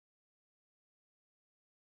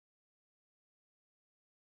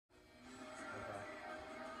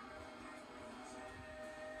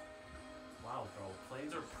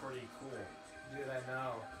pretty cool. Dude, I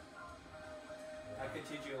know. I could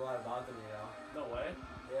teach you a lot about them, you know. No way?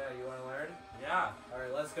 Yeah, you want to learn? Yeah.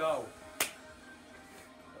 Alright, let's go.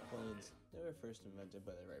 Planes. They were first invented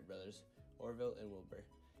by the Wright brothers, Orville and Wilbur.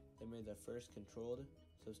 They made the first controlled,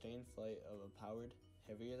 sustained flight of a powered,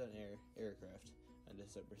 heavier-than-air aircraft on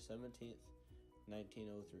December 17th,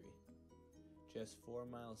 1903, just 4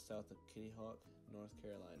 miles south of Kitty Hawk, North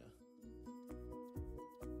Carolina.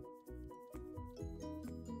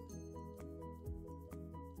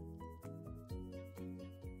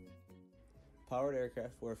 Powered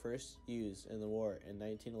aircraft were first used in the war in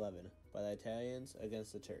 1911 by the Italians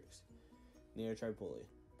against the Turks near Tripoli,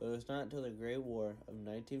 but it was not until the Great War of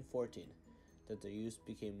 1914 that their use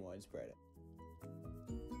became widespread.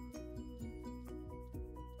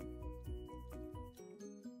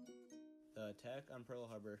 The attack on Pearl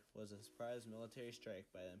Harbor was a surprise military strike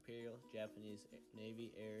by the Imperial Japanese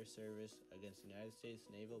Navy Air Service against the United States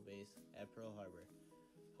Naval Base at Pearl Harbor,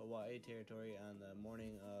 Hawaii Territory on the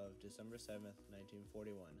morning of December 7,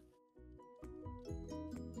 1941.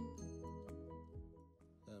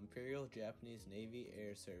 The Imperial Japanese Navy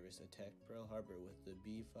Air Service attacked Pearl Harbor with the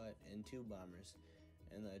B-5N2 bombers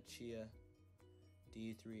and the Chiya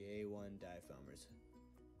D-3A1 dive bombers,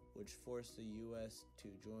 which forced the U.S. to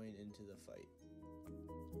join into the fight.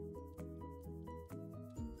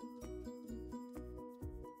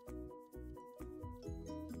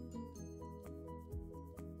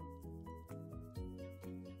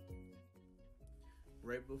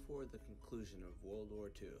 Right before the conclusion of World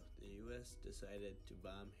War II, the U.S. decided to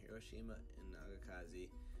bomb Hiroshima and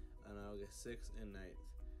Nagasaki on August 6th and 9th,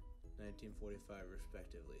 1945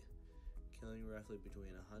 respectively, killing roughly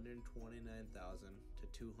between 129,000 to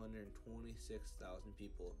 226,000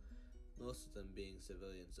 people, most of them being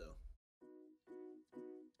civilians though.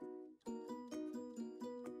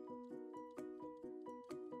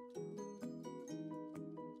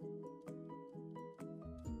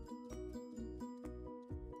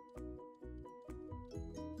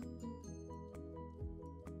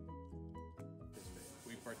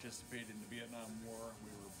 We participated in the Vietnam War.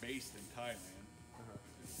 We were based in Thailand.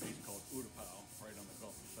 It's a base called Utapao, right on the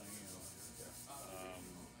Gulf of Siam.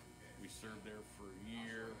 We served there for a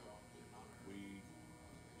year. We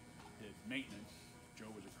did maintenance. Joe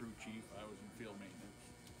was a crew chief. I was in field maintenance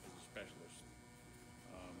as a specialist.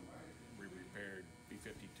 We repaired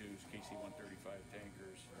B-52s, KC-135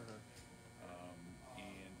 tankers,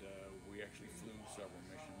 and we actually flew several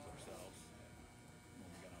missions ourselves when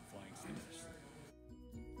we got on flying status.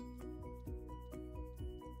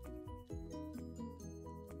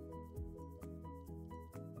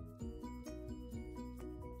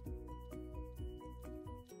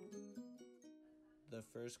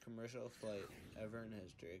 The first commercial flight ever in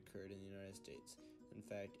history occurred in the United States. In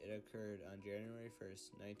fact, it occurred on January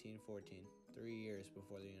 1st, 1914, 3 years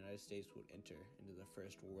before the United States would enter into the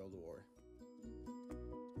First World War.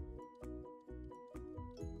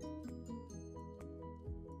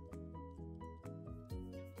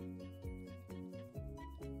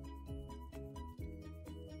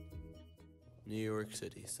 New York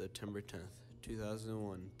City, September 10th,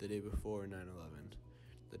 2001, the day before 9/11.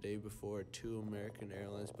 The day before, 2 American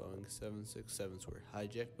Airlines Boeing 767s were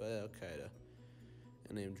hijacked by Al-Qaeda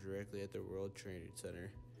and aimed directly at the World Trade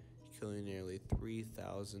Center, killing nearly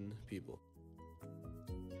 3,000 people.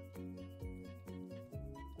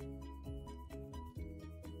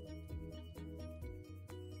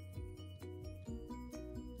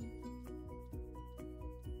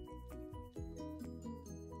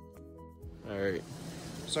 All right.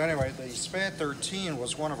 So anyway, the SPAD-13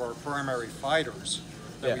 was one of our primary fighters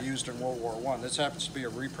that we used in World War I. This happens to be a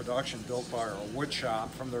reproduction built by our wood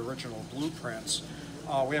shop from the original blueprints.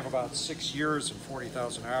 We have about 6 years and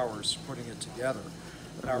 40,000 hours putting it together.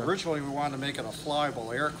 Now, originally we wanted to make it a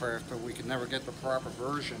flyable aircraft, but we could never get the proper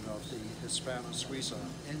version of the Hispano-Suiza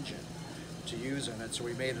engine to use in it, so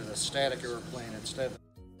we made it a static airplane instead.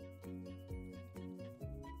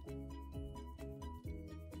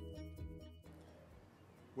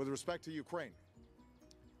 With respect to Ukraine,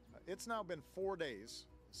 it's now been 4 days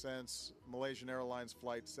since Malaysian Airlines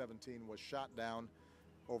Flight 17 was shot down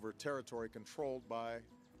over territory controlled by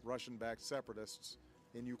Russian-backed separatists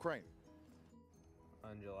in Ukraine.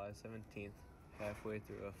 On July 17th, halfway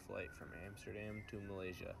through a flight from Amsterdam to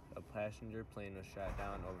Malaysia, a passenger plane was shot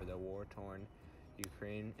down over the war-torn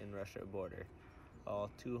Ukraine and Russia border. All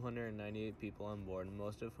 298 people on board,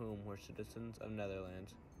 most of whom were citizens of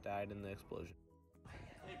Netherlands, died in the explosion.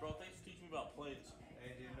 Hey bro, thanks for teaching me about planes.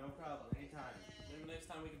 Hey dude, no problem. Anytime. Maybe next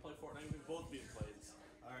time we can play Fortnite, we can both be in planes.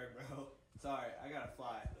 Alright bro. Sorry, I gotta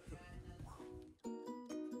fly.